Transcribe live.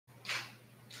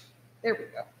There we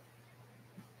go.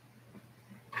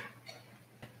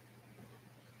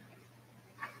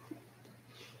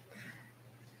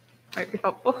 Might be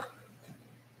helpful.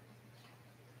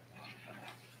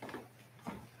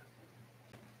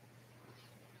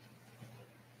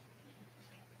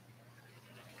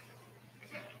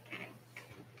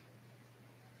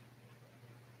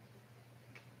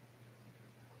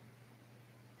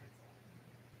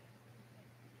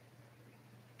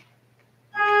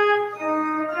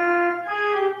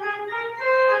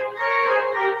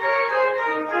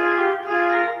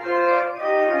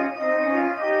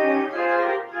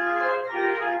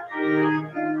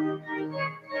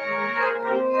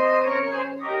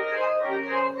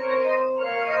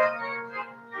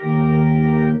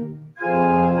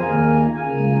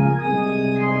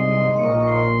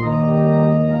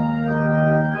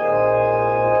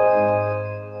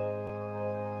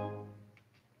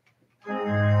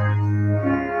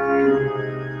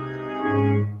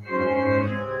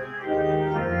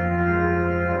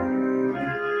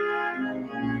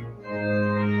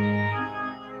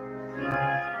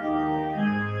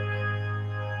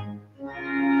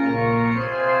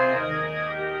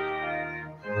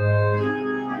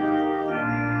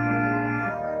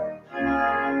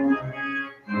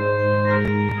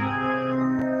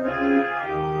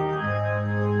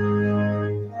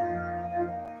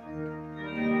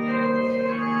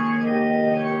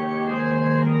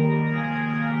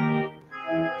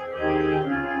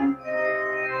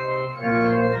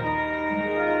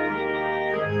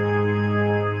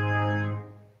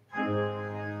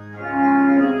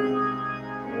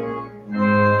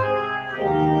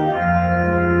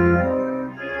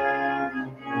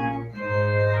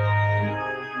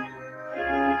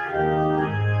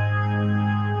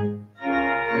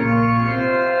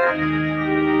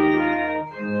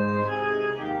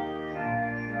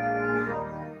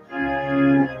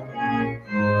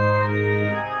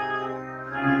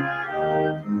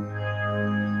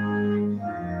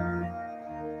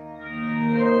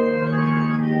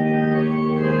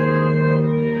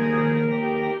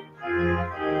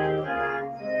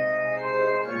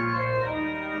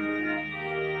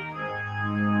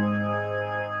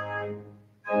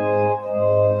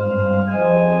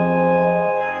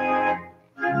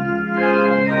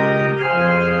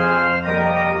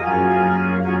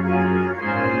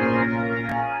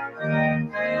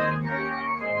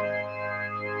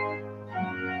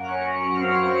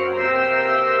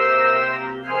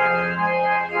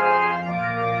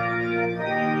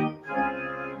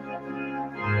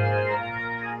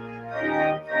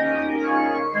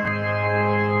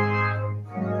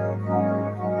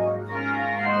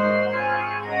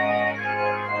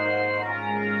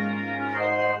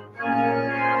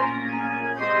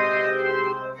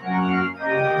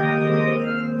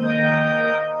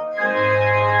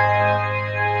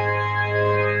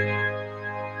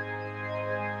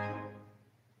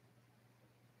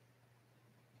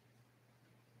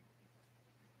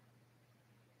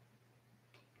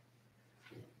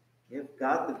 Give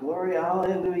God the glory,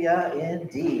 hallelujah,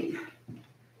 indeed.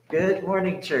 Good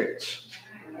morning, church,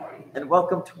 and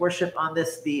welcome to worship on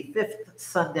this, the fifth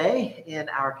Sunday in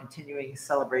our continuing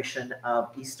celebration of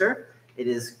Easter. It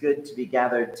is good to be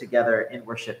gathered together in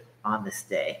worship on this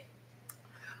day.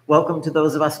 Welcome to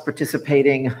those of us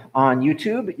participating on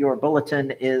YouTube. Your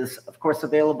bulletin is, of course,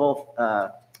 available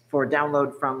for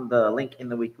download from the link in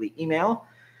the weekly email.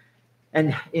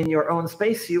 And in your own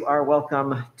space, you are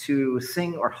welcome to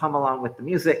sing or hum along with the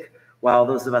music, while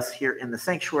those of us here in the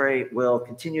sanctuary will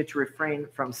continue to refrain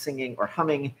from singing or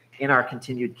humming in our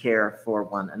continued care for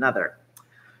one another.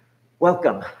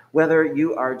 Welcome, whether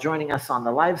you are joining us on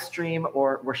the live stream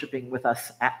or worshiping with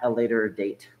us at a later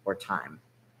date or time.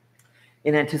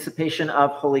 In anticipation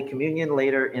of Holy Communion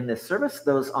later in this service,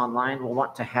 those online will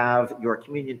want to have your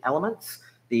communion elements,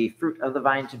 the fruit of the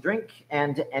vine to drink,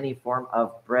 and any form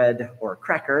of bread or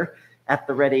cracker at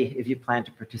the ready if you plan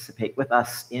to participate with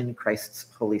us in Christ's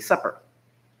Holy Supper.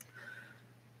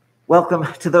 Welcome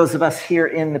to those of us here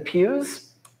in the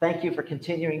pews. Thank you for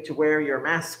continuing to wear your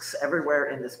masks everywhere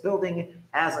in this building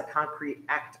as a concrete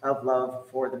act of love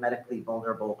for the medically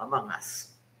vulnerable among us.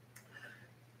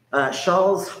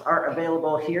 Shawls are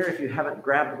available here if you haven't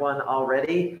grabbed one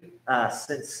already.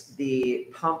 Since the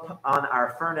pump on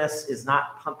our furnace is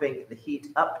not pumping the heat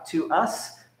up to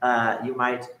us, you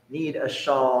might need a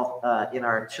shawl in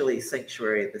our chilly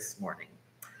sanctuary this morning.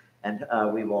 And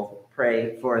we will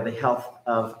pray for the health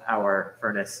of our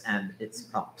furnace and its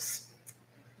pumps.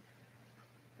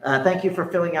 Thank you for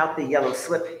filling out the yellow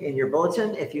slip in your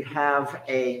bulletin. If you have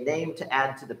a name to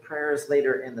add to the prayers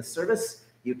later in the service,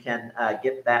 you can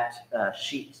get that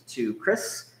sheet to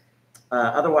Chris.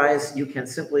 Otherwise, you can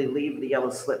simply leave the yellow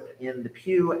slip in the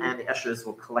pew and the ushers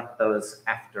will collect those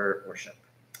after worship.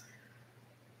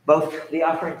 Both the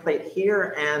offering plate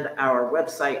here and our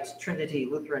website,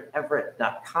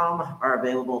 trinitylutheraneverett.com, are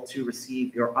available to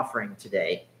receive your offering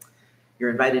today.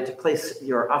 You're invited to place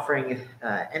your offering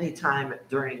anytime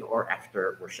during or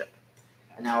after worship.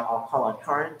 And now I'll call on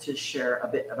Karin to share a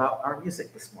bit about our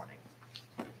music this morning.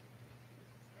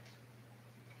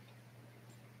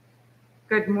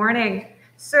 Good morning.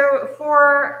 So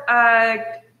for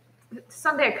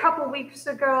Sunday a couple weeks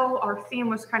ago, our theme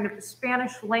was kind of the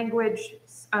Spanish language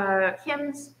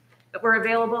hymns that were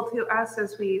available to us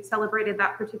as we celebrated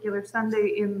that particular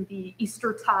Sunday in the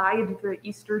Easter tide, the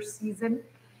Easter season.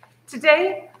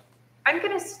 Today, I'm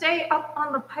going to stay up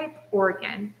on the pipe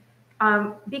organ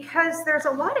because there's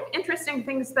a lot of interesting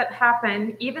things that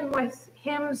happen, even with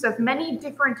hymns of many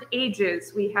different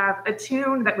ages. We have a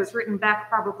tune that was written back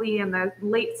probably in the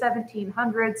late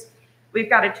 1700s. We've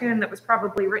got a tune that was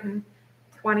probably written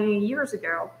 20 years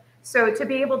ago. So to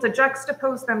be able to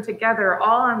juxtapose them together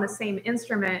all on the same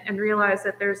instrument and realize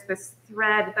that there's this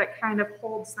thread that kind of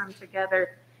holds them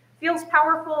together feels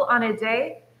powerful on a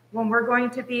day when we're going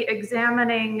to be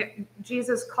examining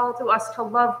Jesus' call to us to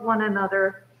love one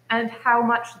another and how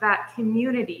much that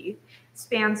community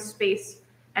spans space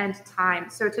and time.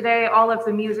 So today, all of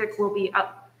the music will be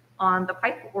up on the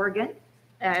pipe organ,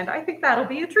 and I think that'll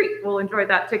be a treat. We'll enjoy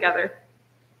that together.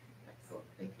 Excellent,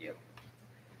 thank you.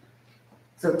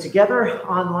 So together,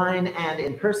 online and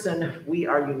in person, we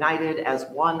are united as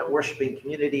one worshiping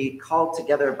community called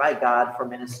together by God for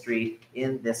ministry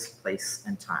in this place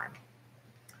and time.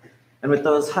 And with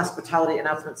those hospitality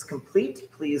announcements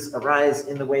complete, please arise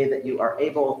in the way that you are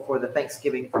able for the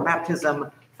Thanksgiving for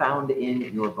Baptism found in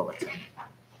your bulletin.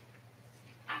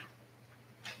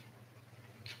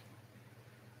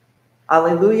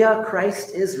 Alleluia,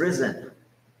 Christ is risen.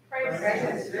 Christ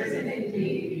is risen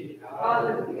indeed.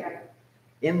 Alleluia.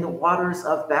 In the waters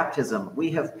of baptism,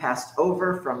 we have passed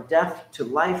over from death to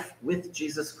life with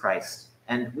Jesus Christ,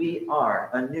 and we are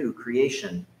a new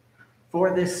creation.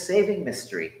 For this saving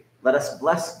mystery, let us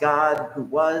bless God who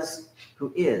was,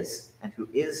 who is, and who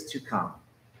is to come.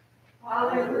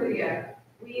 Alleluia.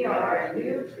 We are a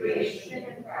new creation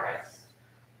in Christ.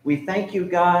 We thank you,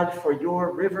 God, for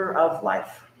your river of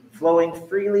life, flowing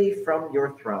freely from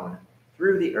your throne,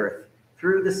 through the earth,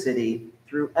 through the city,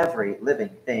 through every living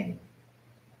thing.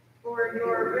 For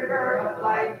your river of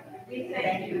life, we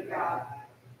thank you, God.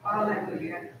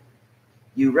 Alleluia.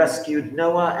 You rescued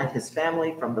Noah and his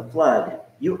family from the flood.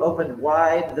 You opened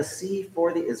wide the sea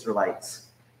for the Israelites.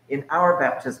 In our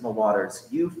baptismal waters,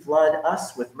 you flood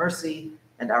us with mercy,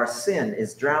 and our sin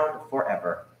is drowned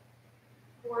forever.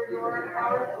 For your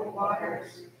powerful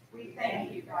waters, we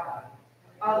thank you, God.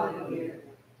 Alleluia.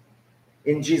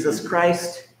 In Jesus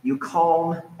Christ, you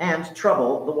calm and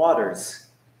trouble the waters.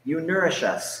 You nourish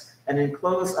us and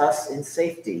enclose us in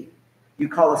safety. You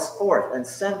call us forth and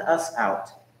send us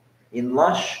out. In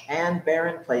lush and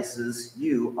barren places,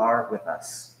 you are with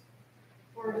us.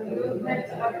 For the movement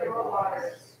of your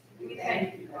waters, we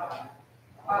thank you, God.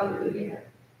 Alleluia.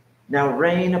 Now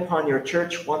reign upon your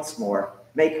church once more.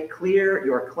 Make clear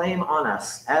your claim on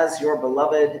us as your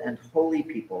beloved and holy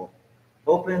people.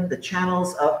 Open the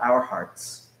channels of our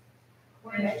hearts.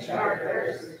 Quench our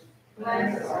thirst,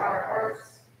 cleanse our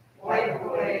hearts, wipe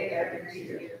away every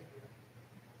tear.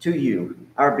 To you,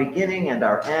 our beginning and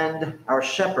our end, our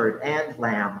shepherd and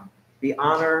lamb, be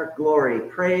honor, glory,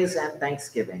 praise, and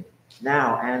thanksgiving,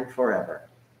 now and forever.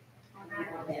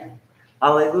 Amen.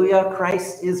 Alleluia,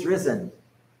 Christ is risen.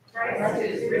 Christ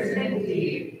is risen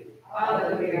indeed.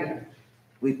 Alleluia.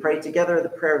 We pray together the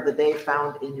prayer of the day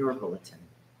found in your bulletin.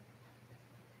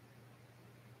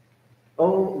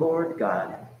 O Lord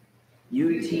God,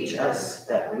 you teach us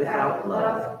that without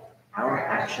love, our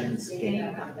actions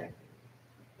gain nothing.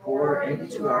 Pour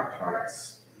into our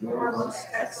hearts your most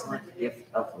excellent gift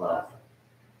of love,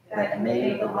 that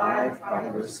made alive by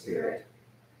your Spirit,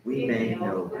 we may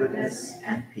know goodness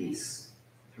and peace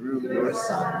through your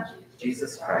Son,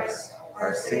 Jesus Christ,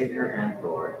 our Savior and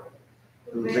Lord,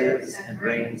 who lives and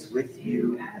reigns with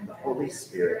you and the Holy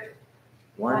Spirit,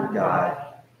 one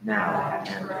God, now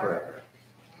and forever.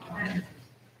 Amen.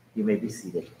 You may be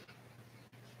seated.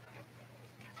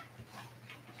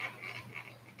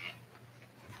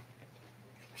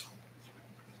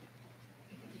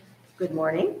 Good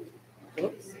morning.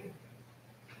 Oops.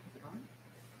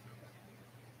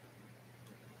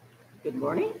 Good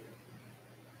morning.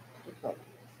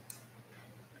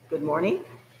 Good morning.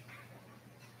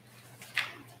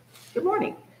 Good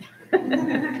morning.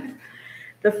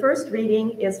 The first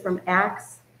reading is from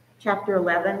Acts chapter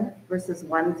 11, verses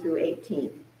 1 through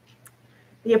 18.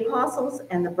 The apostles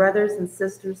and the brothers and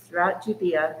sisters throughout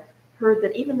Judea heard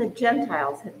that even the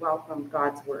Gentiles had welcomed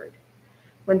God's word.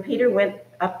 When Peter went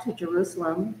up to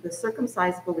Jerusalem, the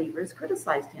circumcised believers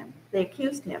criticized him. They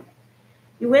accused him.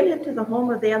 "You went into the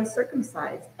home of the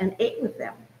uncircumcised and ate with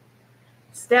them."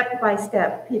 Step by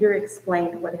step, Peter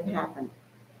explained what had happened.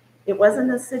 I was in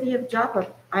the city of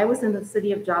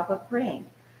Joppa praying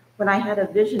when I had a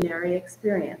visionary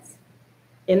experience.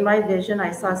 In my vision,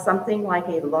 I saw something like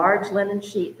a large linen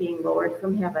sheet being lowered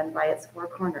from heaven by its four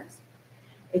corners.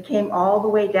 It came all the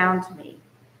way down to me.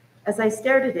 As I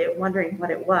stared at it, wondering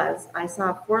what it was, I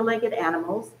saw four-legged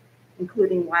animals,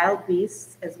 including wild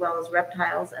beasts, as well as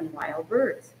reptiles and wild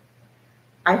birds.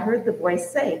 I heard the voice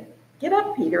say, "Get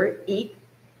up, Peter, eat,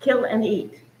 kill and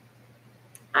eat."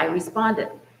 I responded,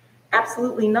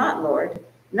 "Absolutely not, Lord.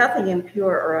 Nothing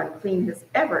impure or unclean has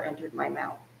ever entered my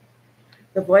mouth."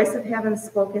 The voice of heaven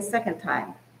spoke a second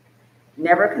time.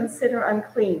 "Never consider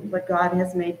unclean what God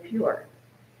has made pure."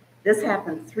 This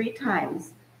happened 3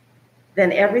 times.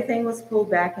 Then everything was pulled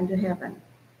back into heaven.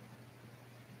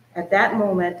 At that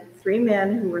moment, 3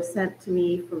 men who were sent to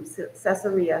me from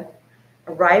Caesarea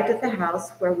arrived at the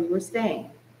house where we were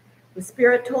staying. The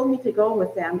Spirit told me to go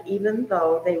with them even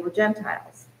though they were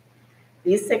Gentiles.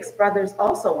 These 6 brothers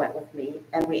also went with me,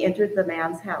 and we entered the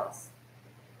man's house.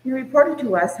 He reported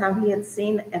to us how he had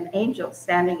seen an angel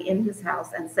standing in his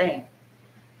house and saying,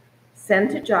 "Send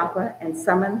to Joppa and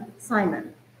summon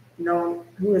Simon,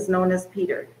 who is known as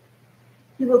Peter.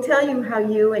 He will tell you how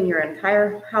you and your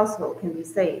entire household can be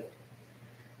saved."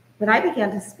 When I began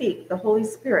to speak, the Holy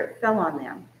Spirit fell on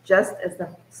them, just as the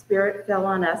Spirit fell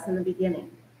on us in the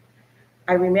beginning.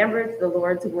 I remembered the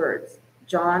Lord's words,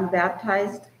 "John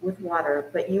baptized with water,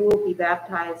 but you will be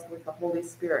baptized with the Holy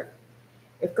Spirit."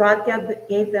 If God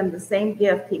gave them the same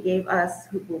gift he gave us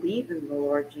who believe in the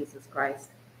Lord Jesus Christ,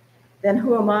 then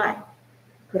who am I?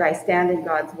 Could I stand in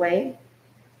God's way?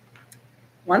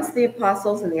 Once the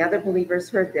apostles and the other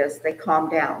believers heard this, they calmed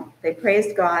down. They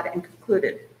praised God and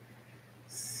concluded,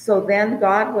 So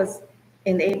God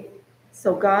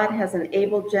has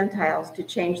enabled Gentiles to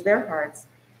change their hearts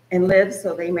and live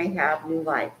so they may have new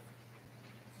life.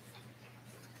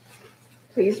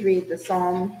 Please read the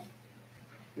psalm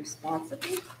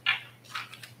responsibly.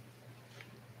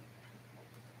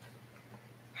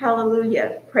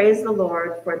 Hallelujah. Praise the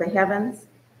Lord for the heavens.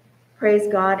 Praise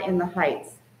God in the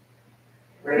heights.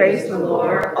 Praise the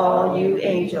Lord, all you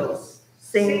angels.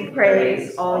 Sing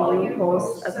praise, all you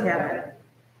hosts of heaven.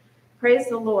 Praise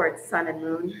the Lord, sun and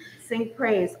moon. Sing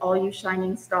praise, all you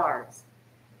shining stars.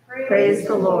 Praise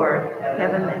the Lord,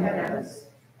 heaven and heavens,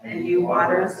 and you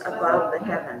waters above the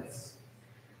heavens.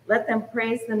 Let them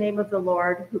praise the name of the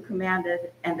Lord, who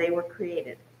commanded, and they were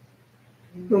created,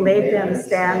 who made them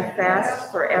stand fast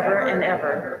forever and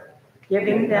ever,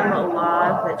 giving them a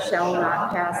law that shall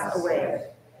not pass away.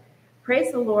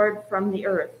 Praise the Lord from the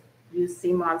earth, you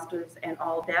sea monsters and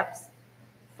all depths,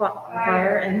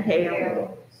 fire and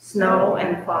hail, snow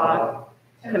and fog,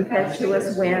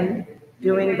 tempestuous wind,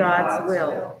 doing God's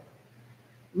will.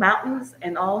 Mountains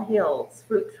and all hills,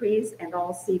 fruit trees and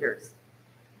all cedars,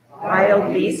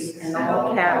 wild beasts and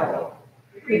all cattle,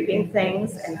 creeping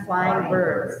things and flying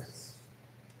birds,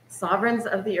 sovereigns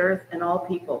of the earth and all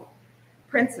people,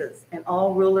 princes and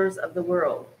all rulers of the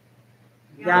world,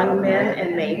 young men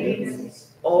and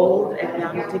maidens, old and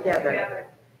young together.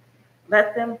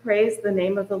 Let them praise the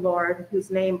name of the Lord, whose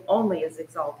name only is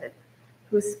exalted,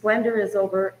 whose splendor is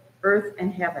over earth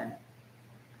and heaven.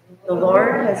 The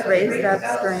Lord has raised up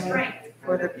strength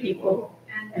for the people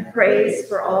and praise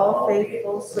for all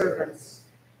faithful servants,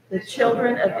 the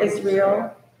children of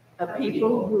Israel, a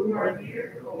people who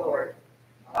revere the Lord.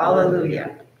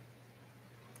 Hallelujah.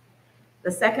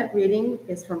 The second reading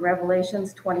is from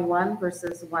Revelations 21,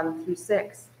 verses 1 through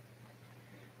 6.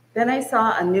 Then I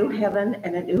saw a new heaven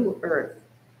and a new earth,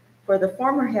 for the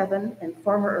former heaven and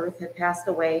former earth had passed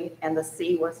away, and the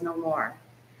sea was no more.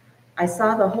 I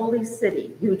saw the holy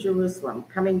city, New Jerusalem,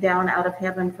 coming down out of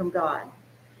heaven from God,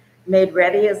 made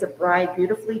ready as a bride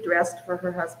beautifully dressed for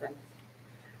her husband.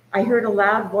 I heard a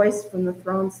loud voice from the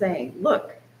throne saying,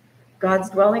 "Look,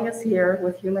 God's dwelling is here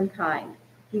with humankind.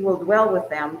 He will dwell with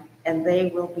them, and they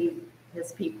will be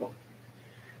his people.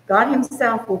 God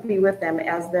himself will be with them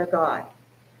as their God.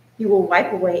 He will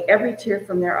wipe away every tear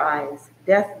from their eyes.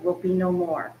 Death will be no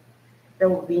more. There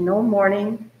will be no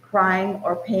mourning, crying,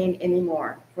 or pain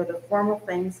anymore, for the former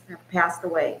things have passed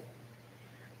away."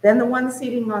 Then the one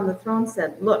sitting on the throne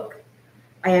said, "Look,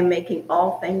 I am making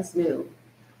all things new."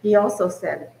 He also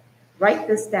said, "Write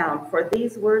this down, for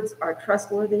these words are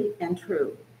trustworthy and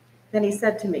true." Then he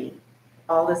said to me,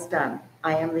 All is done.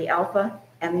 I am the Alpha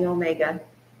and the Omega,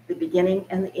 the beginning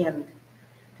and the end.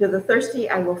 To the thirsty,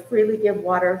 I will freely give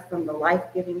water from the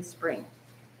life-giving spring.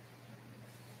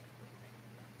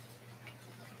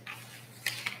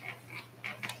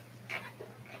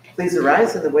 Please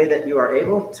arise in the way that you are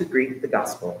able to greet the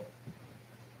gospel.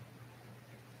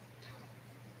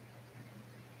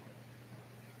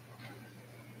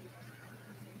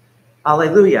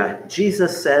 Alleluia.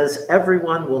 Jesus says,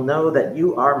 everyone will know that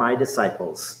you are my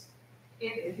disciples.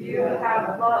 If you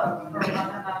have love for one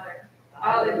another.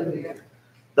 Alleluia.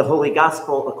 The Holy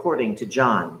Gospel according to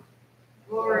John.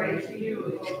 Glory to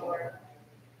you, Lord.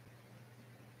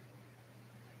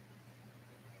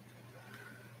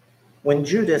 When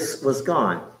Judas was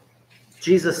gone,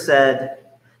 Jesus said,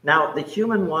 now the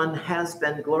human one has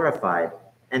been glorified,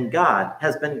 and God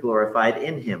has been glorified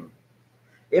in him.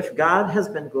 If God has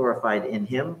been glorified in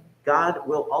him, God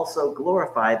will also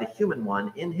glorify the human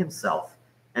one in himself,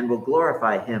 and will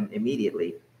glorify him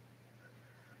immediately.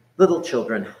 Little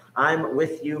children, I'm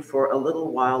with you for a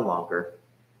little while longer.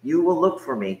 You will look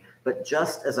for me, but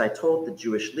just as I told the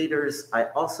Jewish leaders, I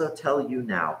also tell you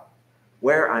now,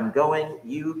 where I'm going,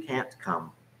 you can't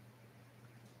come.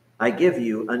 I give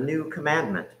you a new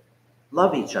commandment.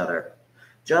 Love each other.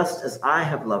 Just as I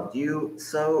have loved you,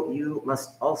 so you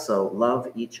must also love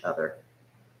each other.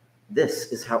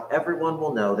 This is how everyone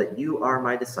will know that you are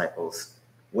my disciples,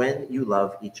 when you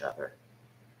love each other.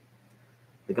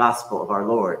 The Gospel of our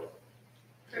Lord.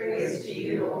 Praise to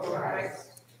you, O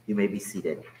Christ. You may be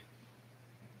seated.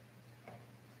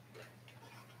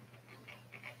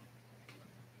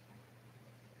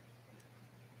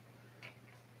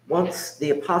 Once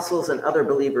the apostles and other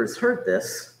believers heard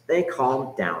this, they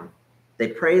calmed down. They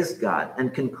praised God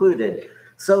and concluded,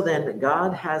 so then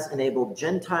God has enabled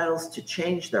Gentiles to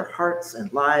change their hearts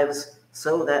and lives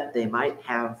so that they might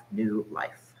have new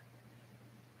life.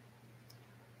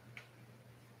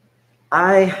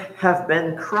 I have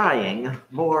been crying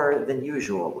more than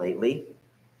usual lately.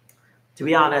 To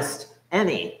be honest,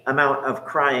 any amount of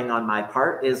crying on my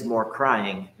part is more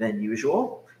crying than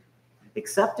usual.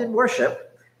 Except in worship,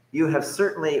 you have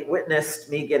certainly witnessed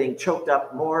me getting choked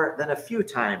up more than a few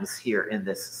times here in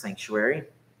this sanctuary.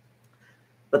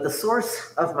 But the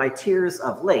source of my tears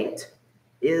of late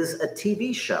is a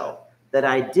TV show that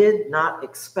I did not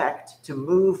expect to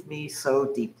move me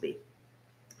so deeply.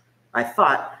 I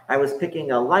thought I was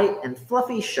picking a light and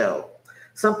fluffy show,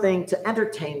 something to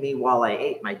entertain me while I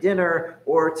ate my dinner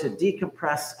or to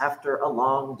decompress after a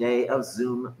long day of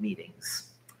Zoom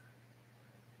meetings.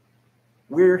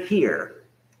 We're Here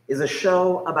is a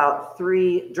show about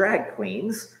 3 drag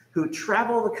queens who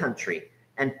travel the country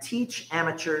and teach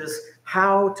amateurs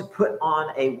how to put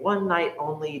on a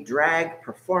one-night-only drag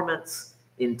performance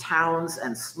in towns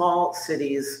and small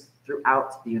cities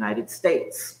throughout the United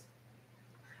States.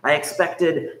 I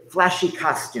expected flashy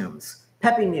costumes,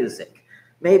 peppy music,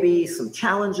 maybe some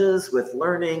challenges with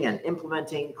learning and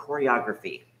implementing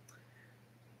choreography.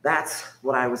 That's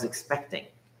what I was expecting.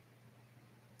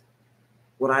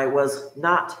 What I was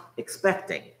not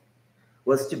expecting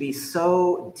was to be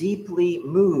so deeply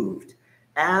moved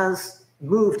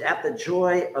at the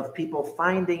joy of people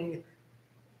finding,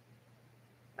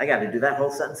 I got to do that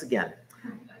whole sentence again.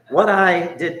 What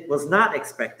I was not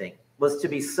expecting was to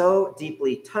be so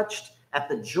deeply touched at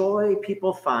the joy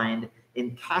people find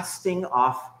in casting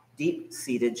off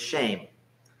deep-seated shame,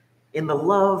 in the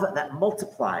love that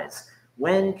multiplies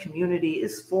when community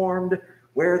is formed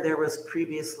where there was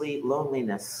previously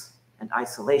loneliness and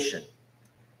isolation,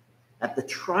 at the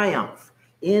triumph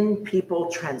in people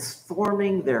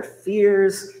transforming their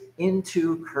fears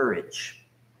into courage.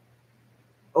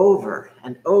 Over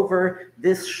and over,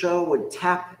 this show would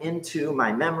tap into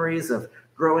my memories of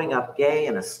growing up gay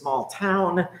in a small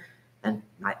town, and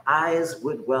my eyes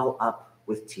would well up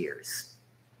with tears.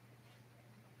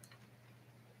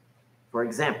 For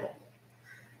example,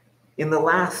 in the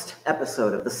last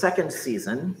episode of the 2nd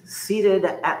season, seated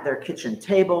at their kitchen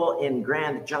table in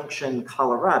Grand Junction,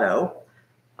 Colorado,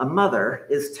 a mother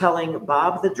is telling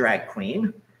Bob the drag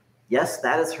queen, yes,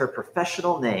 that is her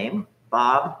professional name,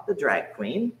 Bob the drag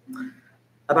queen,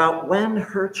 about when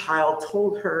her child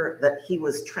told her that he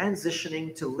was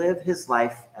transitioning to live his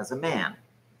life as a man.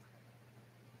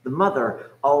 The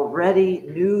mother already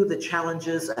knew the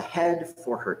challenges ahead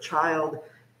for her child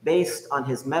based on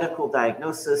his medical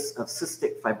diagnosis of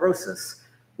cystic fibrosis,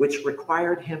 which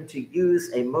required him to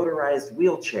use a motorized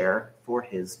wheelchair for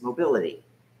his mobility.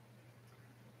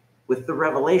 With the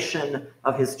revelation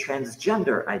of his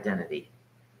transgender identity,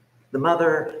 the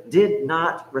mother did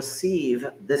not receive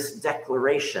this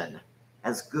declaration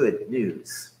as good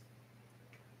news.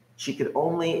 She could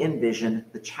only envision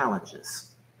the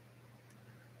challenges.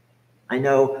 I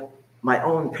know my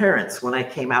own parents, when I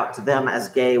came out to them as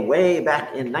gay way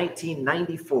back in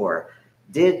 1994,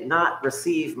 did not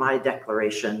receive my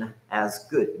declaration as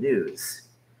good news.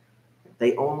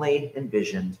 They only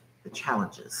envisioned the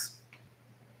challenges.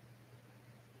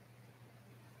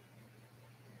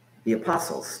 The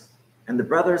apostles and the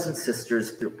brothers and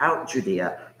sisters throughout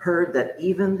Judea heard that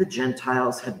even the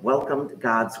Gentiles had welcomed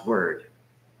God's word.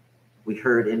 We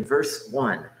heard in verse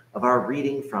 1 of our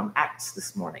reading from Acts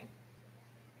this morning.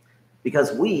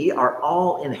 Because we are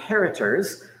all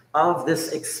inheritors of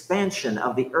this expansion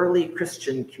of the early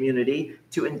Christian community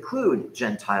to include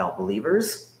Gentile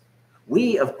believers,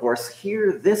 we, of course,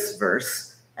 hear this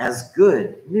verse as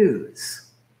good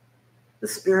news. The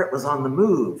Spirit was on the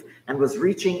move and was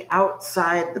reaching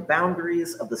outside the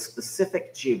boundaries of the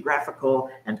specific geographical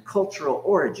and cultural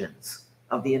origins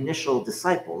of the initial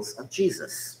disciples of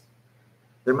Jesus.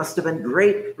 There must have been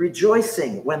great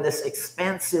rejoicing when this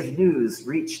expansive news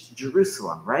reached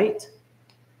Jerusalem, right?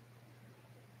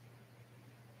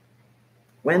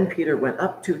 When Peter went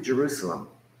up to Jerusalem,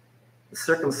 the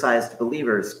circumcised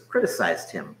believers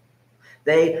criticized him.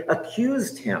 They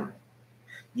accused him.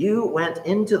 You went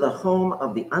into the home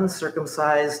of the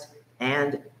uncircumcised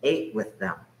and ate with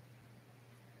them.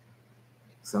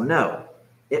 So no,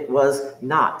 it was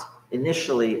not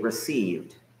initially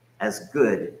received as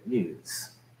good news.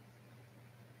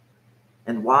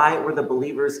 And why were the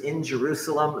believers in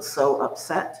Jerusalem so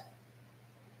upset?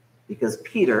 Because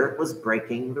Peter was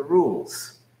breaking the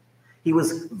rules. He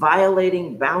was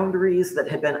violating boundaries that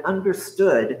had been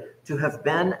understood to have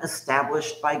been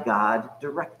established by God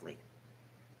directly.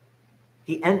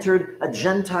 He entered a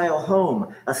Gentile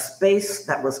home, a space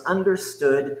that was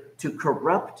understood to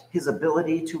corrupt his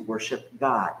ability to worship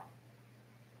God.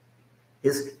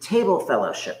 His table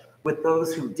fellowship with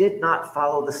those who did not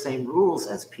follow the same rules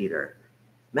as Peter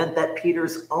meant that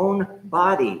Peter's own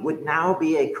body would now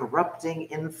be a corrupting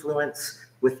influence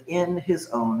within his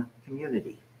own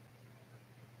community.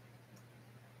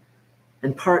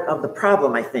 And part of the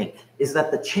problem, I think, is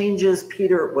that the changes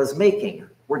Peter was making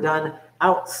were done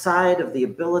outside of the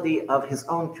ability of his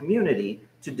own community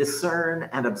to discern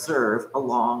and observe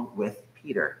along with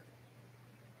Peter.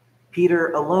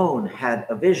 Peter alone had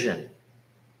a vision,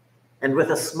 and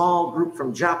with a small group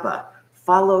from Joppa,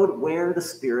 followed where the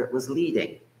Spirit was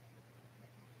leading.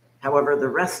 However, the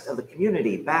rest of the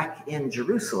community back in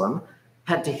Jerusalem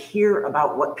had to hear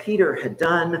about what Peter had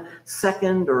done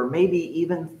second or maybe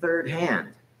even third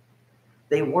hand.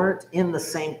 They weren't in the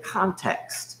same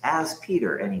context as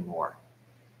Peter anymore.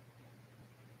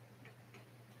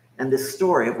 And this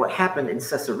story of what happened in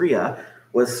Caesarea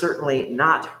was certainly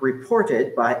not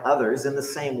reported by others in the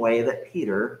same way that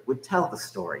Peter would tell the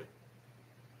story.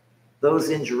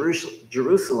 Those in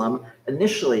Jerusalem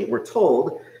initially were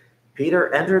told,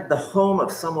 Peter entered the home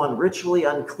of someone ritually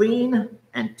unclean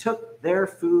and took their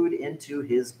food into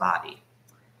his body.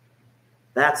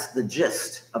 That's the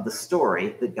gist of the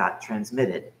story that got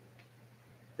transmitted.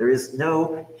 There is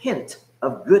no hint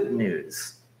of good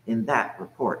news in that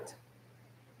report.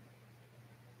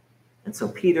 And so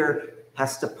Peter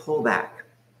has to pull back.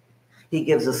 He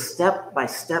gives a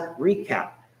step-by-step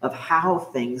recap of how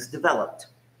things developed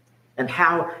and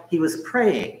how he was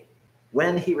praying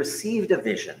when he received a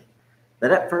vision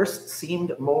that at first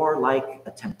seemed more like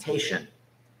a temptation.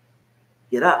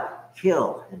 Get up,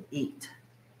 kill, and eat.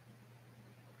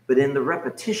 But in the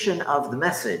repetition of the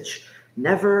message,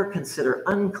 never consider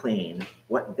unclean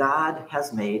what God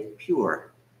has made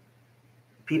pure.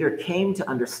 Peter came to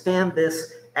understand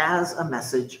this as a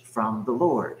message from the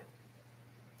Lord.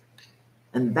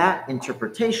 And that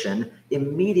interpretation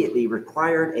immediately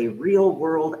required a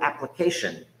real-world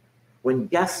application when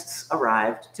guests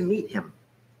arrived to meet him.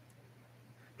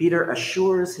 Peter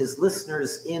assures his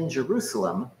listeners in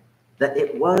Jerusalem that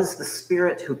it was the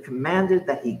Spirit who commanded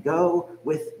that he go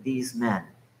with these men.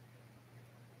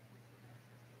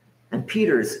 And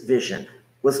Peter's vision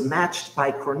was matched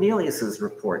by Cornelius's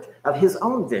report of his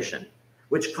own vision,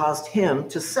 which caused him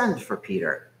to send for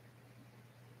Peter.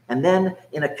 And then,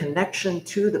 in a connection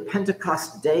to the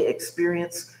Pentecost Day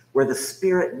experience, where the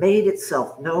Spirit made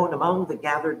itself known among the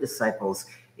gathered disciples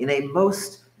in a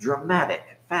most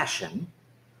dramatic fashion,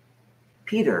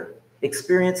 Peter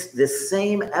experienced this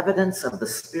same evidence of the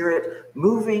Spirit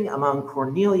moving among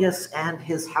Cornelius and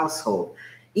his household,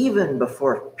 even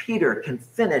before Peter can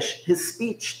finish his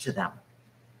speech to them.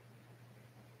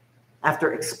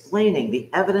 After explaining the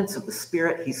evidence of the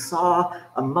Spirit he saw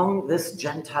among this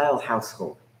Gentile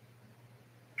household,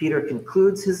 Peter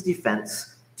concludes his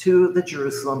defense to the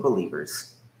Jerusalem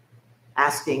believers.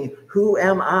 asking, "Who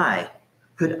am I?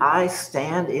 Could I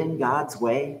stand in God's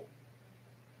way?"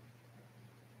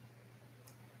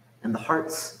 And the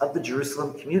hearts of the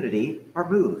Jerusalem community are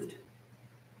moved.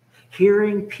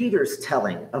 Hearing Peter's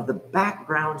telling of the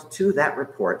background to that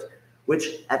report,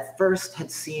 which at first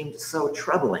had seemed so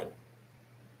troubling,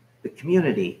 the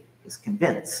community is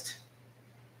convinced.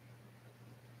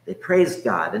 They praised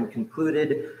God and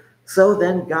concluded, "So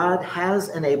then God has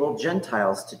enabled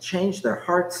Gentiles to change their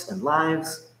hearts and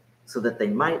lives so that they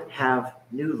might have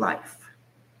new life."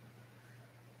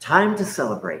 Time to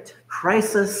celebrate.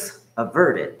 Crisis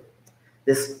averted.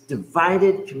 This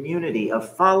divided community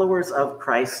of followers of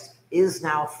Christ is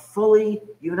now fully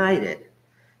united,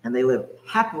 and they live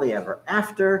happily ever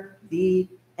after. The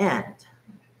end.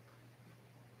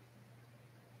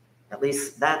 At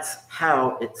least that's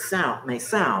how it may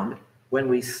sound when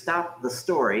we stop the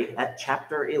story at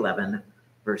chapter 11,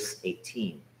 verse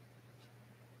 18.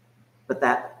 But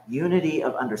that unity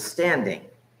of understanding,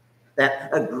 that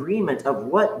agreement of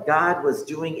what God was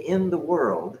doing in the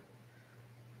world,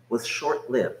 was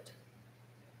short-lived.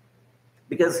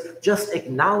 Because just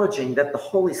acknowledging that the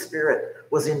Holy Spirit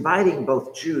was inviting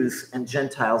both Jews and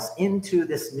Gentiles into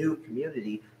this new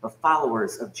community of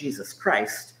followers of Jesus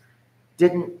Christ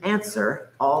didn't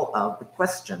answer all of the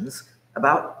questions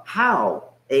about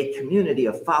how a community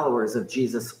of followers of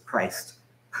Jesus Christ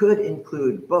could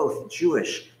include both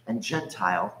Jewish and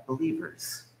Gentile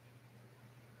believers.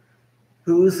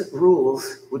 Whose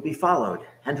rules would be followed,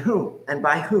 and whom, and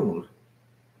by whom?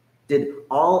 Did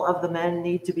all of the men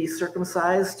need to be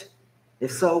circumcised? If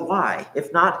so, why?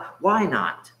 If not, why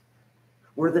not?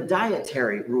 Were the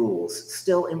dietary rules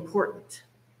still important?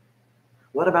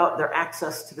 What about their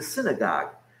access to the synagogue?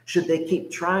 Should they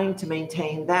keep trying to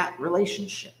maintain that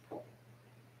relationship?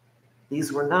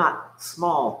 These were not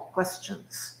small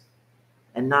questions,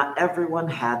 and not everyone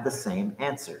had the same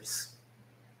answers.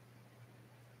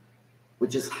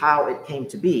 Which is how it came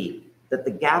to be that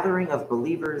the gathering of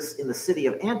believers in the city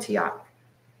of Antioch,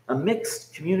 a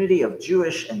mixed community of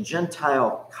Jewish and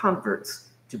Gentile converts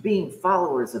to being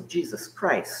followers of Jesus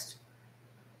Christ,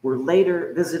 were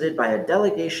later visited by a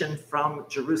delegation from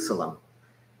Jerusalem,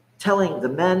 telling the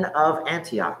men of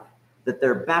Antioch that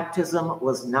their baptism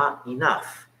was not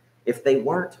enough if they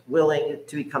weren't willing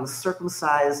to become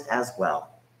circumcised as well,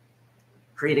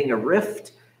 creating a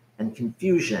rift and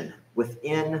confusion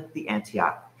within the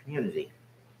Antioch community.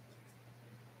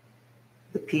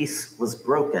 The peace was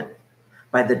broken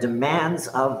by the demands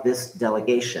of this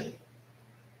delegation,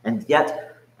 and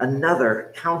yet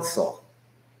another council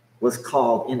was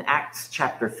called in Acts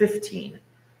chapter 15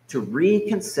 to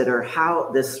reconsider how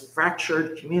this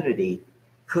fractured community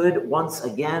could once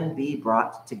again be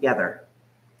brought together.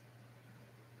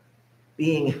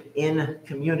 Being in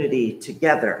community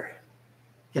together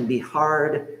can be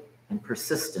hard and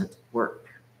persistent work.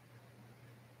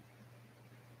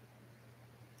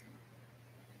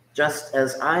 Just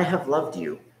as I have loved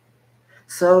you,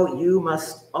 so you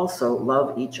must also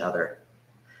love each other.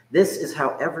 This is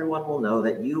how everyone will know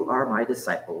that you are my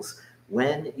disciples,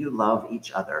 when you love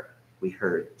each other, we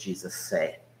heard Jesus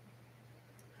say.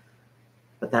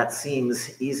 But that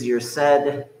seems easier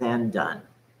said than done.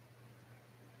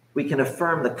 We can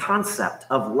affirm the concept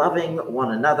of loving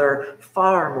one another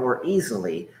far more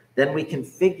easily than we can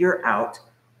figure out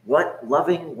what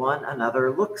loving one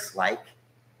another looks like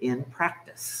in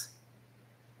practice.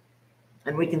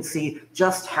 And we can see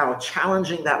just how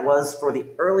challenging that was for the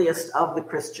earliest of the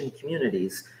Christian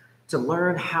communities to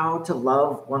learn how to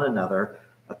love one another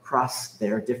across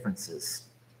their differences.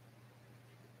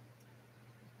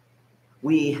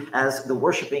 We, as the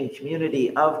worshiping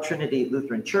community of Trinity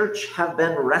Lutheran Church, have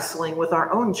been wrestling with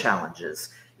our own challenges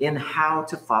in how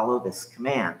to follow this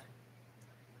command.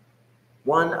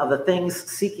 One of the things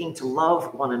seeking to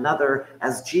love one another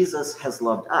as Jesus has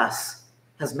loved us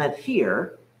has meant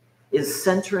here is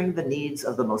centering the needs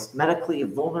of the most medically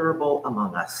vulnerable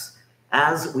among us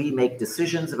as we make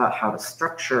decisions about how to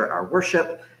structure our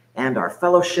worship and our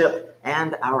fellowship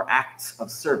and our acts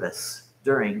of service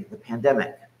during the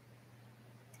pandemic.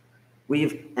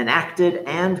 We've enacted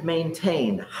and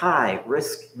maintained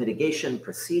high-risk mitigation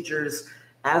procedures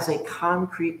as a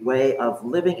concrete way of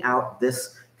living out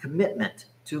this commitment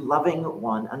to loving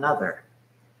one another,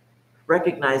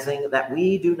 recognizing that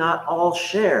we do not all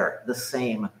share the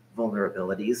same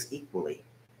vulnerabilities equally.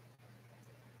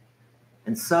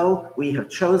 And so we have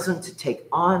chosen to take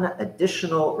on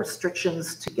additional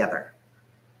restrictions together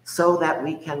so that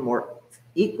we can more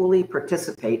equally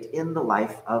participate in the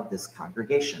life of this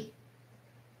congregation.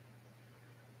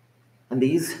 And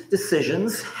these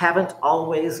decisions haven't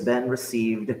always been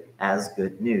received as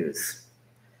good news.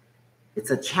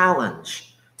 It's a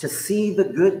challenge to see the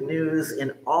good news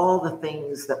in all the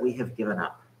things that we have given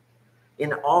up,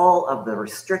 in all of the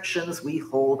restrictions we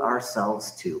hold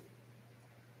ourselves to.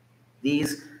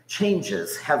 These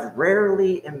changes have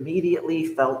rarely immediately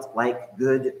felt like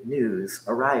good news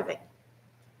arriving.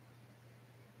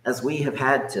 As we have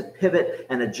had to pivot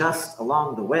and adjust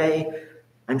along the way,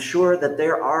 I'm sure that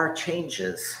there are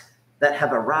changes that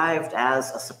have arrived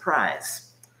as a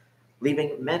surprise,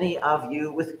 leaving many of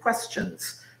you with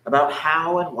questions about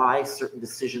how and why certain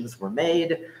decisions were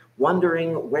made,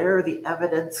 wondering where the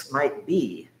evidence might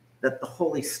be that the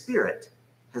Holy Spirit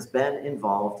has been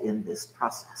involved in this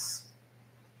process.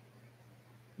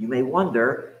 You may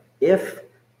wonder if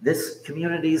this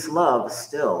community's love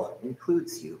still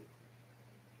includes you.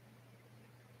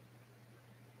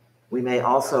 We may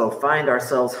also find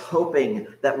ourselves hoping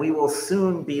that we will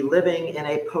soon be living in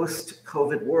a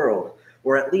post-COVID world,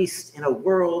 or at least in a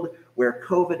world where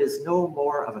COVID is no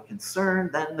more of a concern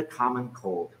than the common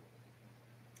cold.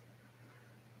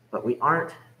 But we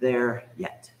aren't there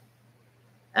yet,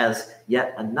 as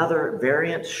yet another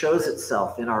variant shows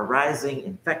itself in our rising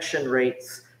infection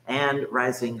rates and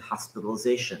rising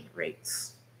hospitalization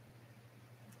rates.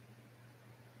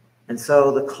 And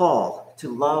so the call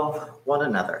to love one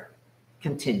another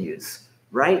continues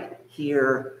right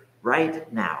here,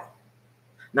 right now.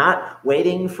 Not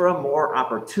waiting for a more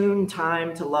opportune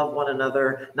time to love one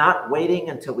another, not waiting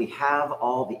until we have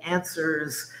all the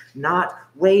answers, not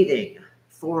waiting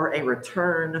for a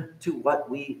return to what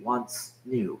we once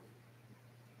knew.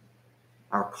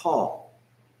 Our call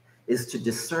is to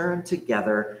discern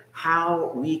together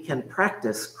how we can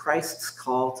practice Christ's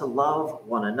call to love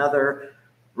one another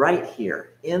right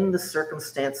here in the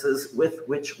circumstances with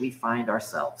which we find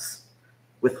ourselves,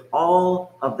 with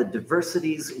all of the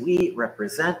diversities we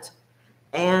represent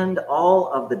and all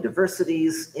of the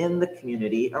diversities in the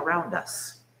community around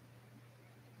us.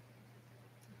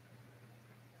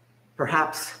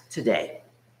 Perhaps today,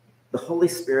 the Holy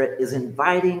Spirit is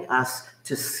inviting us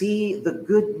to see the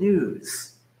good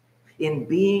news in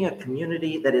being a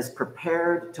community that is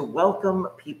prepared to welcome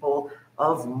people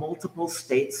of multiple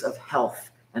states of health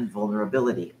and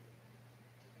vulnerability.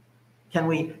 Can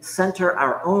we center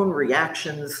our own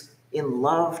reactions in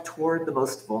love toward the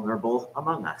most vulnerable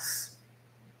among us?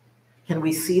 Can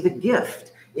we see the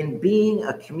gift in being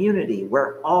a community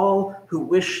where all who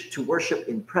wish to worship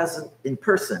in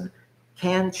person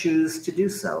can choose to do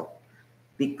so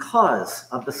because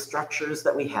of the structures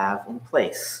that we have in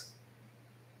place?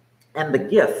 And the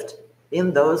gift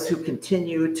in those who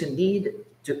continue to need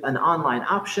an online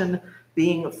option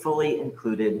being fully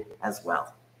included as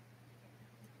well?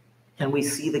 Can we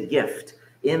see the gift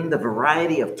in the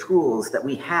variety of tools that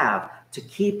we have to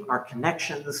keep our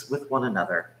connections with one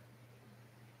another,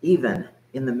 even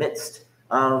in the midst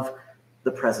of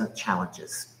the present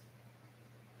challenges?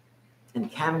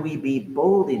 And can we be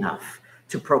bold enough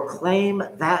to proclaim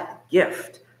that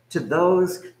gift to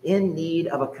those in need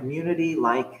of a community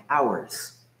like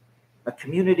ours? A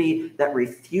community that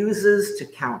refuses to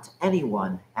count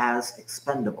anyone as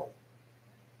expendable.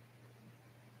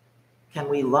 Can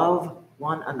we love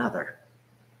one another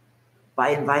by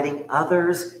inviting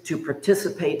others to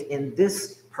participate in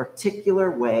this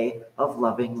particular way of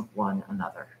loving one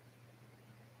another?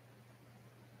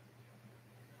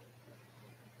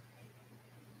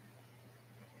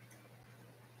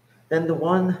 Then the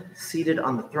one seated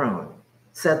on the throne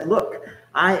said, "Look,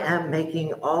 I am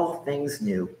making all things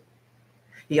new."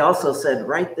 He also said,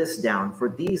 "Write this down, for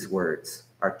these words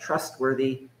are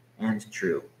trustworthy and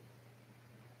true."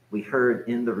 We heard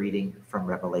in the reading from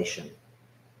Revelation.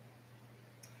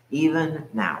 Even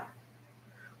now,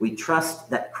 we trust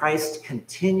that Christ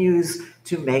continues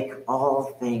to make all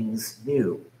things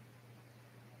new.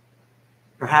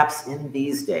 Perhaps in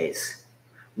these days,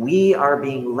 we are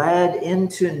being led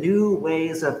into new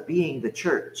ways of being the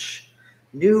church,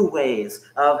 new ways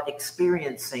of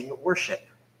experiencing worship,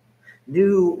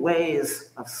 new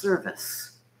ways of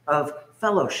service, of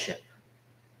fellowship,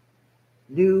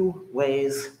 new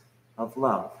ways of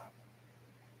love.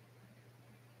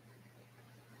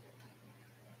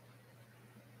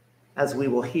 As we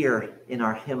will hear in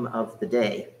our hymn of the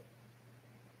day,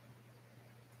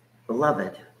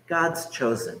 beloved, God's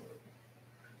chosen,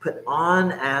 put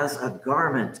on as a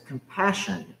garment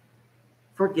compassion,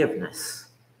 forgiveness,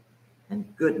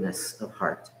 and goodness of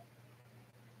heart.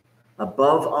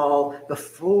 Above all,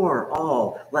 before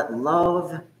all, let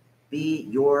love be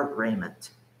your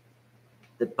raiment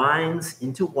that binds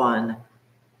into one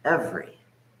every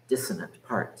dissonant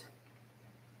part.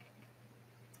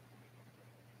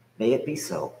 May it be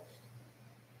so.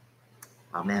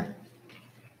 Amen.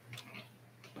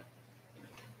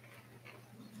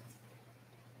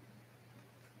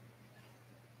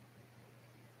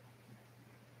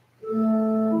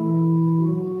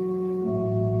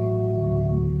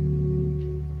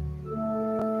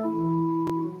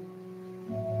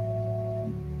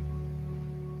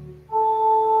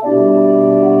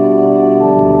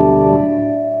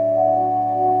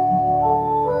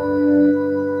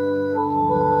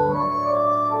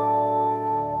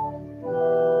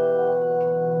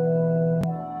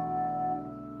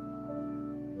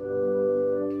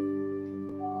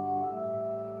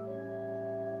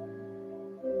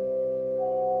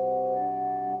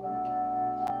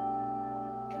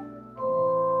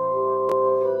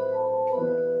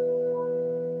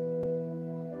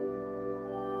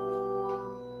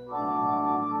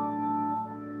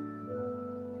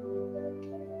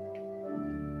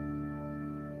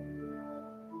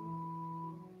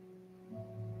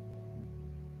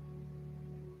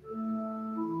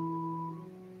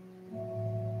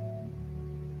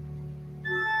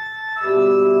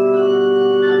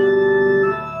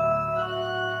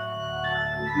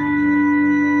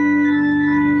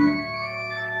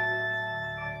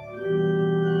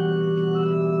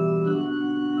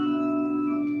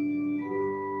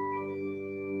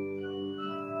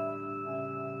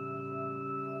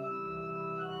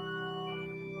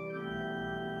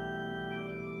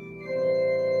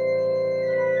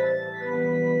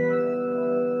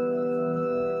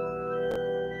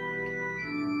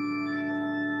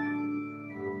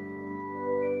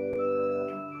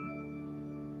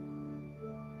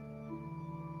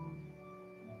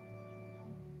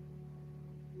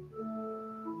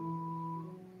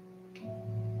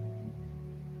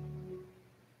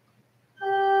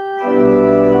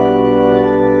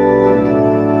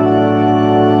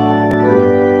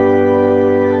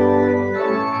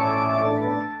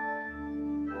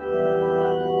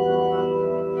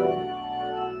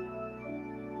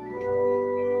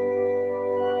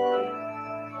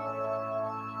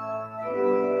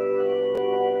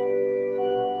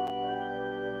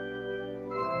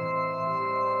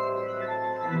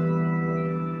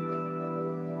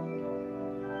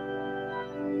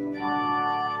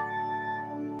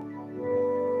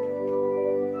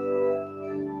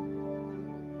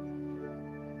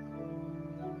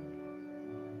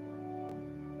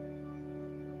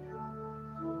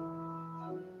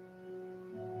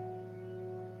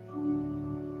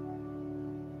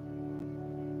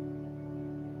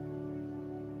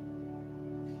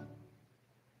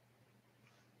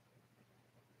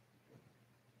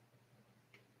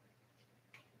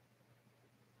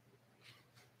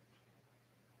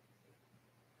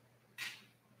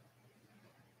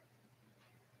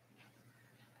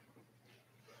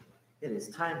 It is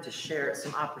time to share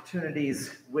some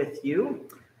opportunities with you.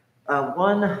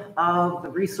 One of the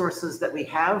resources that we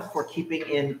have for keeping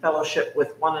in fellowship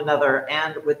with one another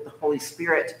and with the Holy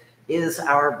Spirit is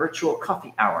our virtual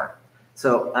coffee hour.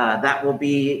 So that will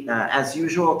be, as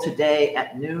usual, today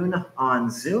at noon on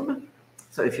Zoom.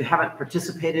 So if you haven't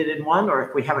participated in one, or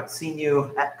if we haven't seen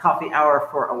you at coffee hour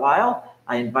for a while,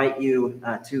 I invite you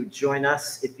to join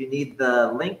us. If you need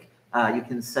the link, you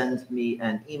can send me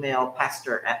an email,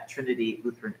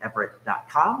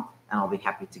 pastor@trinitylutheraneverett.com, and I'll be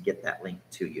happy to get that link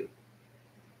to you.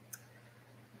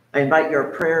 I invite your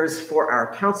prayers for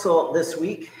our council this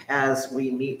week as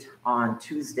we meet on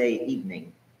Tuesday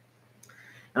evening.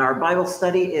 And our Bible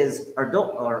study is, our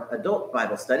adult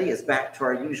Bible study is back to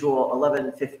our usual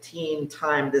 11:15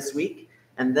 time this week,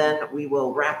 and then we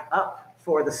will wrap up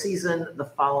for the season the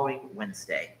following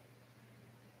Wednesday.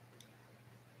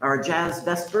 Our Jazz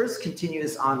Vespers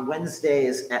continues on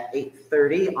Wednesdays at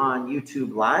 8:30 on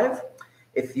YouTube Live.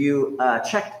 If you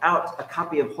checked out a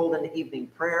copy of Holden Evening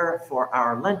Prayer for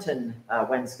our Lenten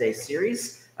Wednesday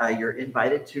series, you're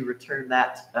invited to return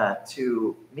that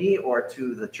to me or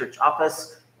to the church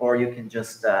office, or you can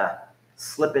just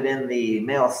slip it in the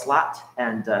mail slot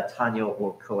and Tanya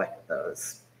will collect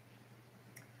those.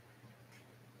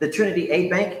 The Trinity Aid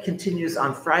Bank continues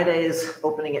on Fridays,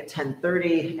 opening at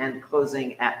 10:30 and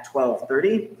closing at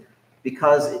 12:30.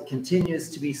 Because it continues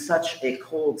to be such a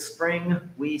cold spring,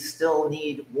 we still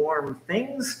need warm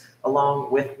things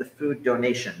along with the food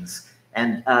donations.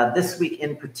 And this week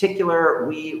in particular,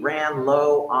 we ran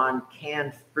low on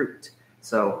canned fruit.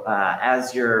 So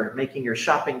as you're making your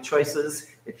shopping choices,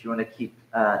 if you want to keep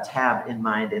tab in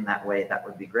mind in that way, that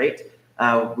would be great.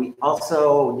 We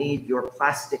also need your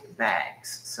plastic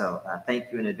bags. So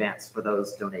thank you in advance for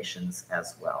those donations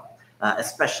as well,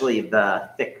 especially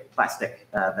the thick plastic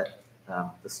that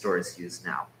the stores use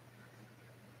now.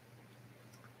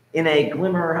 In a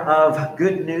glimmer of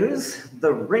good news,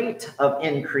 the rate of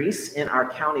increase in our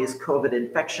county's COVID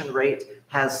infection rate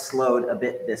has slowed a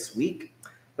bit this week,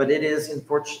 but it is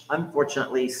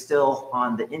unfortunately still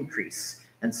on the increase.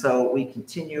 And so we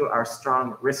continue our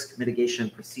strong risk mitigation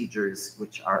procedures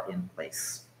which are in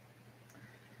place.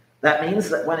 That means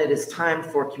that when it is time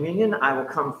for communion, I will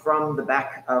come from the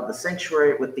back of the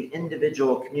sanctuary with the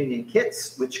individual communion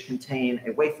kits, which contain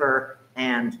a wafer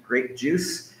and grape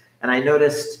juice. And I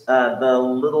noticed the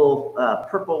little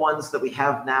purple ones that we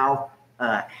have now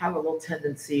have a little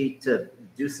tendency to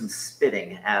do some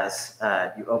spitting as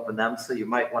you open them. So you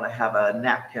might want to have a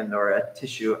napkin or a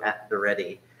tissue at the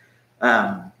ready.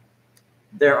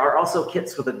 There are also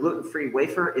kits with a gluten-free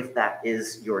wafer if that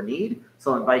is your need.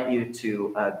 So I'll invite you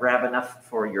to grab enough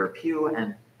for your pew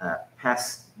and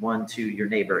pass one to your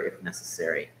neighbor if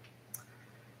necessary.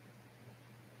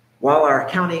 While our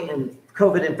county and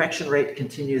COVID infection rate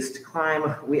continues to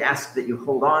climb, we ask that you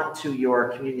hold on to your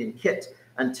communion kit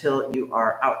until you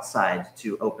are outside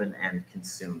to open and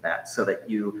consume that so that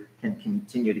you can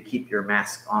continue to keep your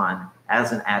mask on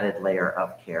as an added layer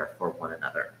of care for one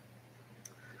another.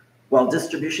 While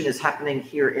distribution is happening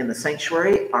here in the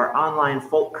sanctuary, our online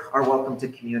folk are welcome to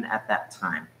commune at that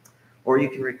time. Or you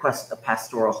can request a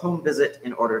pastoral home visit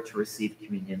in order to receive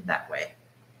communion that way.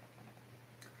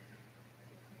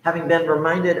 Having been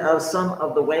reminded of some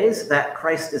of the ways that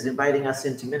Christ is inviting us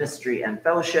into ministry and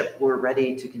fellowship, we're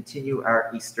ready to continue our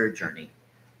Easter journey.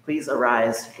 Please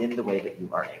arise in the way that you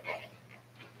are able.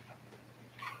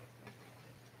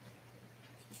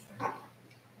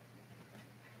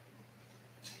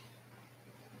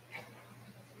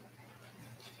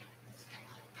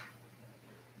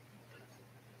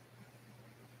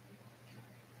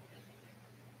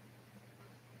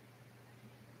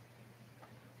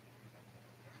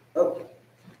 Oh,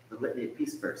 the Litany of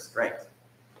Peace first, right?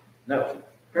 No,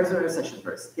 prayers of intercession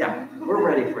first. Yeah, we're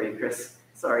ready for you, Chris.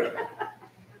 Sorry.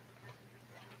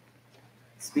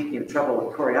 Speaking of trouble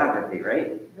with choreography,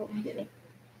 right? No kidding.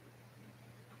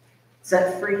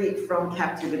 Set free from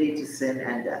captivity to sin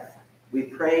and death, we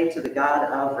pray to the God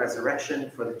of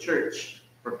resurrection for the church,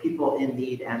 for people in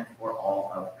need, and for all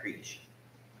of creation.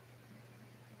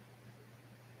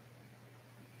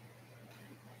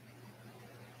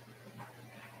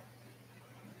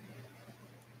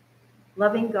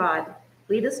 Loving God,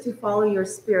 lead us to follow your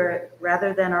spirit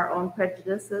rather than our own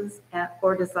prejudices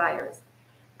or desires,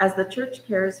 as the church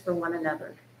cares for one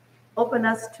another. Open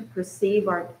us to perceive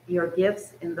your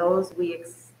gifts in those we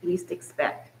least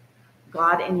expect.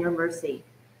 God, in your mercy,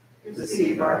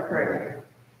 Receive our prayer.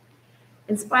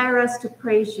 Inspire us to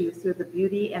praise you through the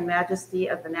beauty and majesty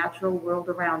of the natural world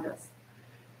around us.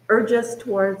 Urge us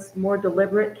towards more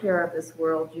deliberate care of this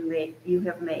world you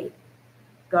have made.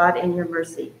 God, in your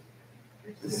mercy,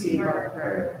 receive our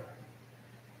prayer.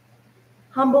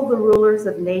 Humble the rulers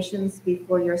of nations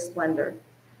before your splendor.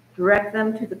 Direct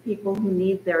them to the people who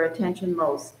need their attention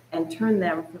most, and turn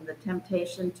them from the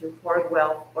temptation to hoard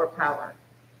wealth or power.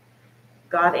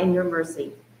 God, in your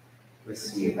mercy,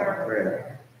 Receive our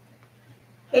prayer.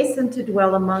 hasten to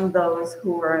dwell among those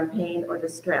who are in pain or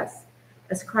distress.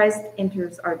 As Christ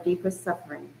enters our deepest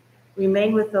suffering,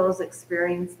 remain with those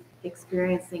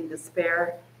experiencing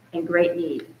despair and great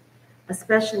need.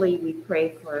 Especially we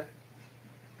pray for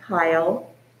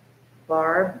Kyle,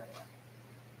 Barb,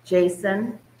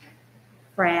 Jason,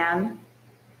 Fran,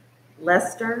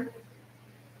 Lester,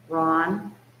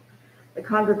 Ron, the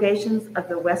congregations of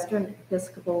the Western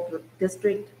Episcopal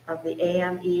District of the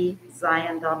AME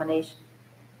Zion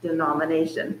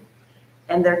denomination,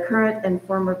 and their current and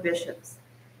former bishops,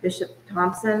 Bishop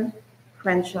Thompson,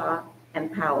 Crenshaw,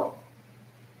 and Powell.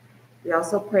 We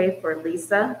also pray for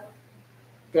Lisa,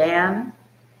 Dan,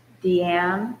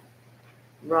 Deanne,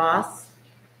 Ross,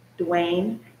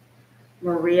 Dwayne,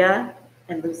 Maria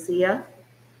and Lucia,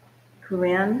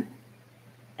 Corinne,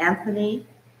 Anthony,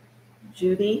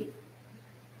 Judy,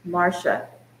 Marcia,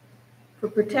 for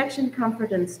protection,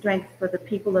 comfort, and strength for the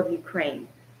people of Ukraine,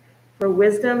 for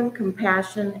wisdom,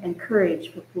 compassion, and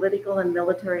courage for political and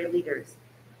military leaders,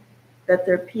 that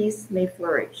their peace may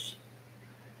flourish.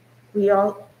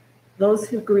 Those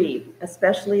who grieve,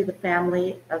 especially the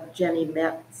family of Jenny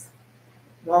Metz,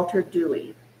 Walter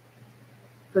Dewey,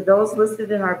 for those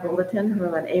listed in our bulletin who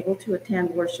are unable to attend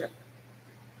worship.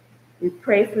 We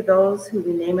pray for those who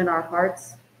we name in our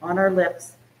hearts, on our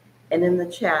lips, and in the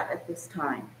chat at this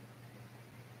time.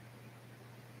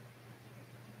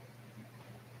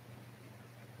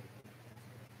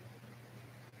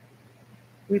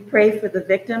 We pray for the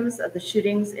victims of the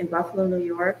shootings in Buffalo, New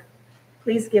York.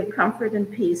 Please give comfort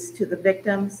and peace to the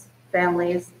victims,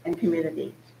 families, and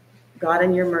community. God,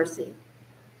 in your mercy,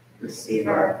 Receive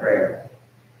our prayer.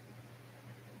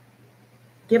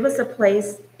 give us a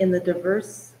place in the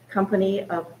diverse company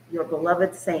of your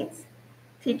beloved saints.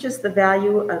 Teach us the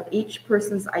value of each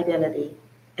person's identity,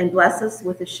 and bless us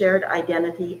with a shared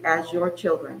identity as your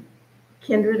children,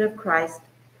 kindred of Christ.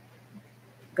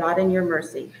 God, in your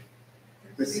mercy,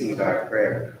 Receive our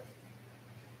prayer.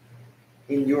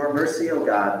 In your mercy, O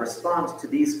God, respond to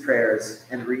these prayers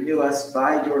and renew us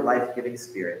by your life-giving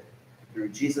Spirit, through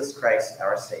Jesus Christ,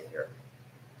 our Savior.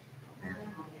 Amen.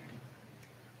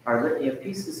 Our litany of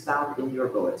peace is found in your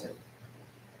bulletin.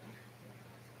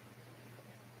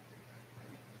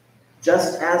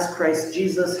 Just as Christ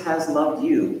Jesus has loved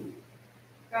you,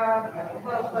 God,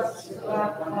 help us to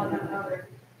love one another.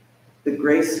 the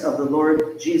grace of the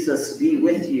Lord Jesus be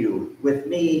with you, with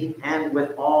me, and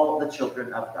with all the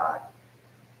children of God.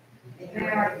 May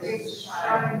our faces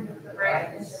shine with the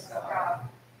brightness of God.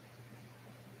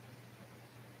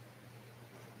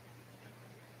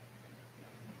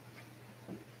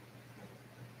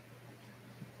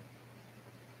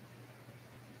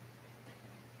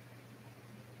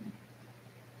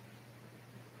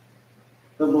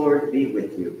 The Lord be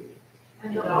with you.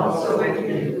 And also with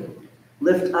you.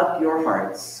 Lift up your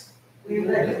hearts. We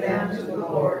lift them to the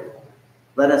Lord.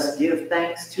 Let us give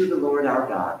thanks to the Lord our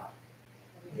God.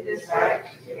 It is right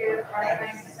to give our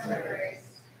thanks and praise.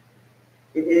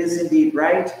 It is indeed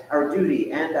right, our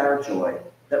duty and our joy,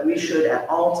 that we should at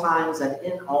all times and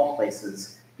in all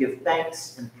places give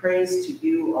thanks and praise to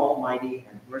you, Almighty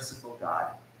and merciful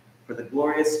God, for the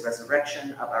glorious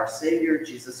resurrection of our Savior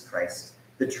Jesus Christ,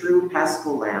 the true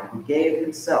Paschal Lamb who gave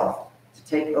himself to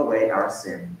take away our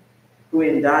sin, who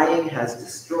in dying has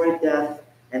destroyed death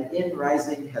and in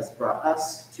rising has brought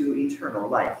us to eternal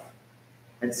life.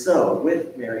 And so,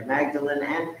 with Mary Magdalene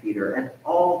and Peter and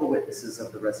all the witnesses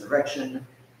of the resurrection,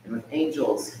 and with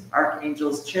angels,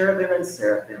 archangels, cherubim, and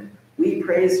seraphim, we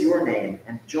praise your name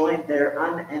and join their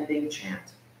unending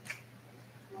chant.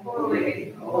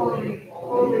 Holy, holy,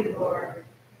 holy Lord,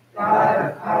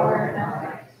 God of power and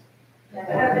might,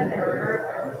 heaven and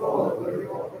earth are full of your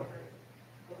glory.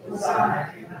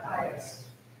 Hosanna in the highest.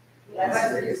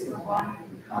 Blessed is the one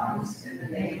who comes in the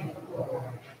name of the Lord.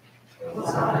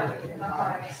 Hosanna in the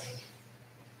highest.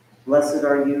 Blessed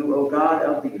are you, O God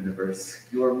of the universe.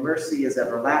 Your mercy is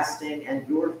everlasting, and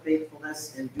your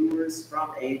faithfulness endures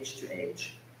from age to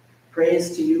age.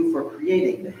 Praise to you for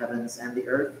creating the heavens and the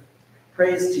earth.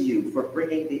 Praise to you for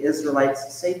bringing the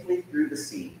Israelites safely through the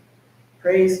sea.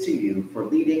 Praise to you for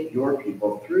leading your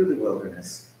people through the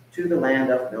wilderness to the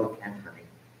land of milk and honey.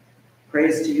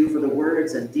 Praise to you for the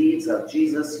words and deeds of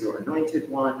Jesus, your anointed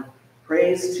one.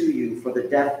 Praise to you for the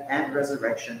death and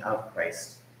resurrection of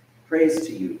Christ. Praise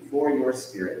to you for your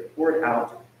Spirit poured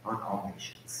out on all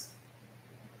nations.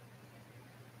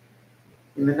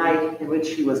 In the night in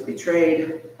which he was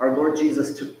betrayed, our Lord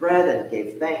Jesus took bread and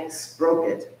gave thanks, broke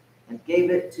it, and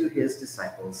gave it to his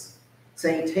disciples,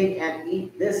 saying, "Take and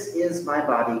eat. This is my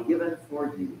body given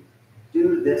for you.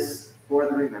 Do this for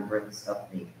the remembrance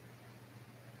of me."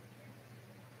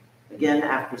 Again,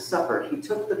 after supper, he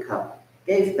took the cup,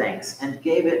 gave thanks, and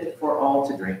gave it for all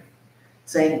to drink,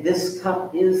 saying, "This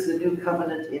cup is the new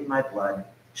covenant in my blood,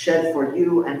 shed for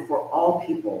you and for all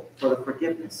people for the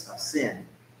forgiveness of sin.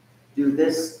 Do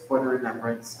this for the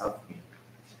remembrance of me."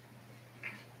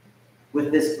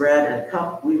 With this bread and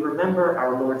cup, we remember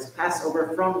our Lord's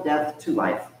Passover from death to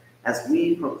life, as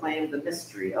we proclaim the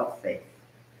mystery of faith.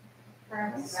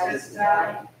 Christ has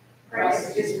died.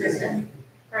 Christ is risen.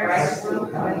 Christ will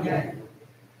come again.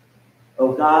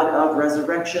 O God of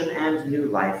resurrection and new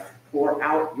life, pour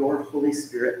out your Holy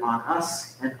Spirit on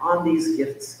us and on these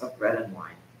gifts of bread and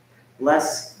wine.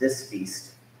 Bless this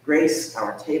feast. Grace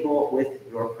our table with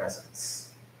your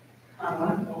presence.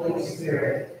 Come, Holy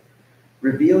Spirit.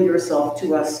 Reveal yourself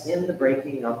to us in the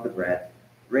breaking of the bread.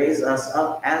 Raise us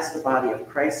up as the body of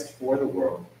Christ for the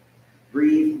world.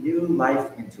 Breathe new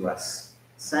life into us.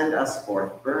 Send us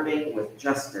forth burning with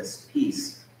justice,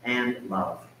 peace, and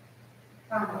love.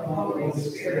 Come, Holy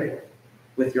Spirit.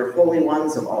 With your holy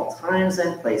ones of all times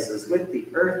and places, with the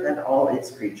earth and all its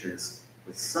creatures,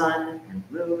 with sun and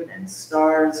moon and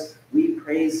stars, we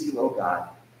praise you, O God,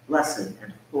 blessed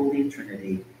and holy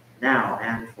Trinity, now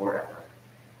and forever.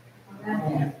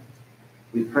 Amen.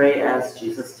 We pray as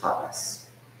Jesus taught us.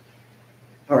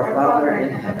 Our Father in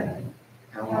heaven,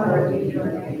 hallowed be your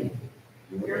name.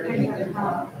 Your kingdom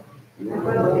come, your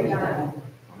will be done,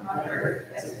 on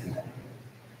earth as in heaven.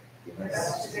 Give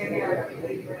us today our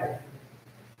daily bread.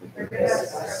 Forgive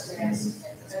us our sins,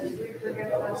 as we forgive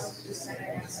those who sin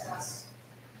against us.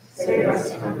 Save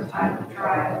us from the time of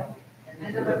trial,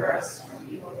 and deliver us from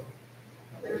evil.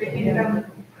 For the kingdom,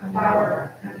 the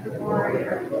power, and the glory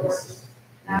are yours,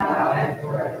 now and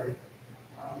forever.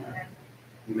 Amen.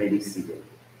 You may be seated.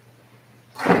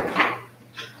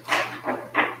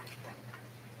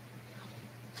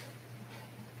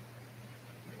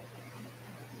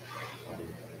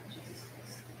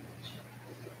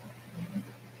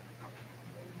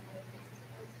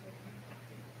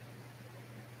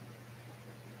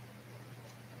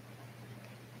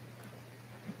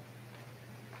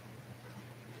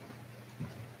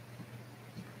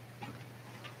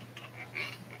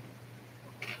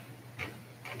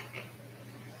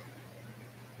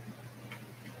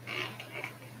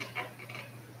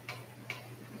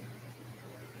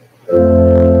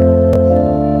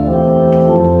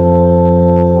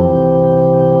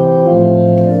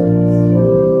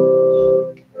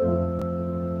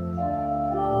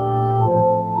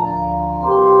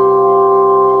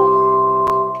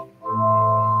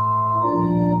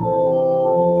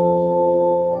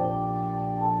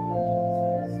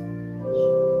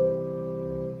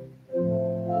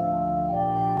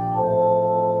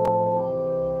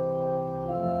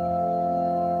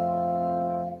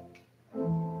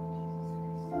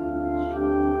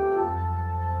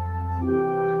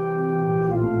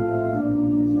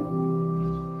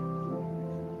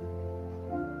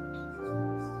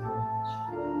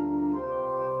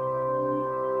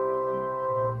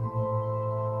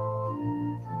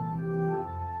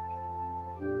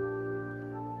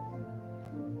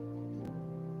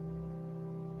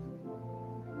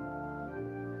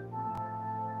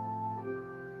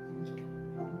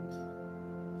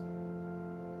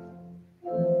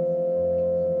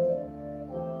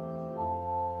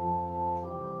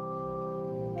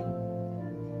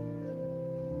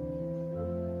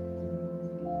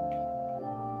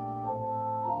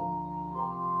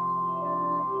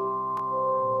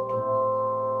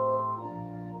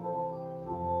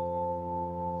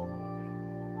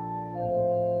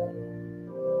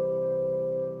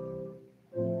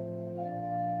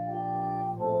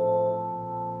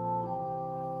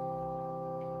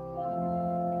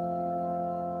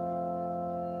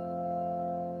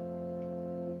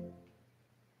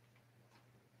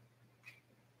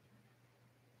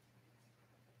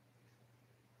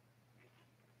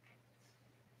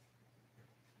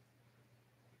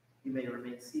 You may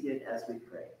remain seated as we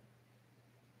pray.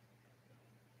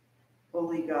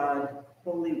 Holy God,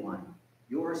 Holy One,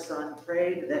 your Son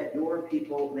prayed that your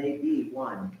people may be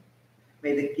one.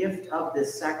 May the gift of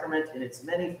this sacrament in its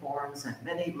many forms and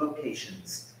many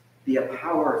locations be a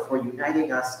power for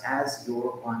uniting us as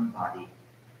your one body.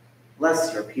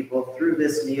 Bless your people through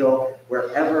this meal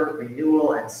wherever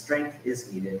renewal and strength is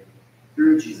needed.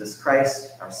 Through Jesus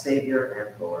Christ, our Savior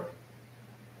and Lord.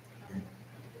 Amen.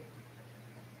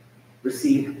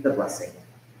 Receive the blessing.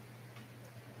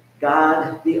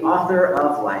 God, the author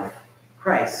of life,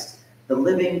 Christ, the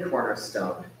living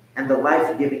cornerstone, and the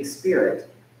life-giving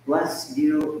Spirit, bless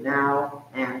you now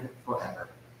and forever.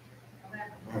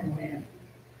 Amen.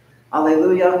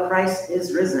 Alleluia, Christ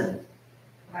is risen.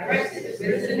 Christ is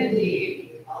risen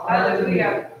indeed.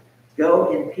 Hallelujah.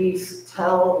 Go in peace,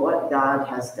 tell what God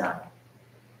has done.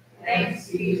 Thanks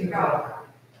be to God.